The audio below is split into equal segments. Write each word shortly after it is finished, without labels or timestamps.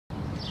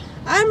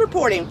I'm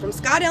reporting from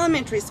Scott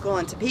Elementary School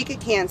in Topeka,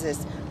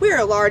 Kansas. We are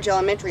a large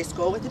elementary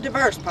school with a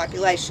diverse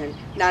population,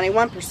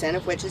 91%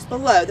 of which is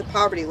below the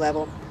poverty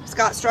level.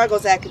 Scott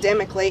struggles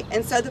academically,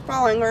 and so the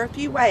following are a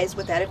few ways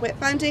with adequate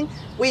funding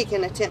we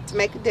can attempt to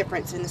make a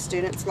difference in the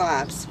students'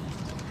 lives.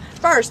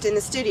 First, in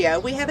the studio,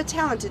 we have a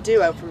talented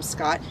duo from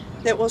Scott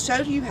that will show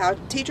you how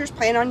teachers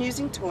plan on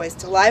using toys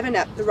to liven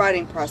up the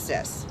writing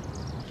process.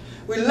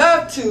 We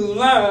love to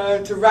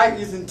learn to write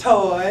using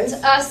toys.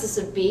 To us, this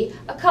would be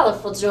a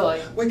colorful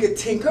joy. We could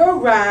tinker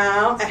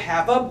around and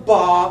have a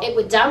ball. It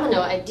would domino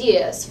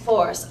ideas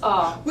for us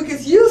all. We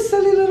could use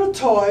silly little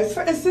toys,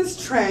 for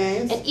instance,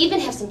 trains. And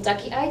even have some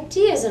ducky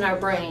ideas in our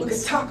brains. We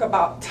could talk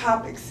about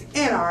topics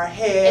in our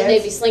heads. And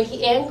they'd be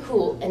slinky and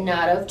cool and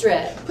not of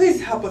dread.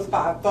 Please help us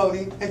by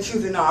voting and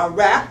choosing our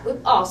rap.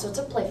 With all sorts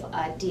of playful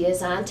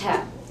ideas on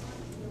tap.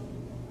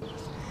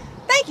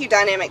 Thank you,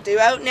 dynamic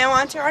duo. Now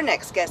on to our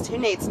next guest, who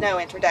needs no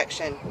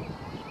introduction.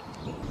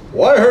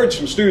 Well, I heard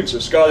some students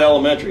at Scott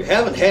Elementary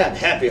haven't had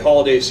happy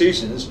holiday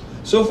seasons,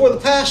 so for the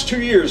past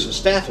 2 years the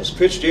staff has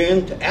pitched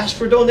in to ask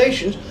for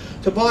donations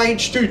to buy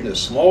each student a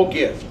small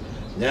gift.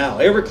 Now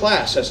every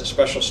class has a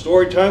special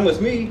story time with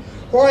me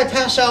where I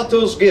pass out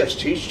those gifts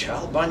to each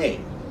child by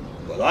name.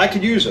 But I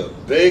could use a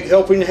big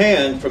helping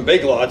hand from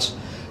Big Lots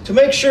to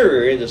make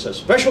sure it is a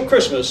special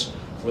Christmas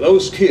for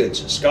those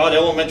kids at Scott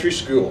Elementary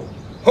School.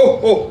 Ho,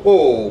 ho,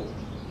 ho!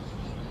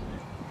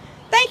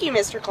 Thank you,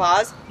 Mr.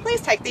 Claus.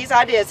 Please take these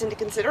ideas into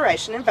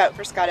consideration and vote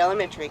for Scott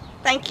Elementary.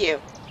 Thank you.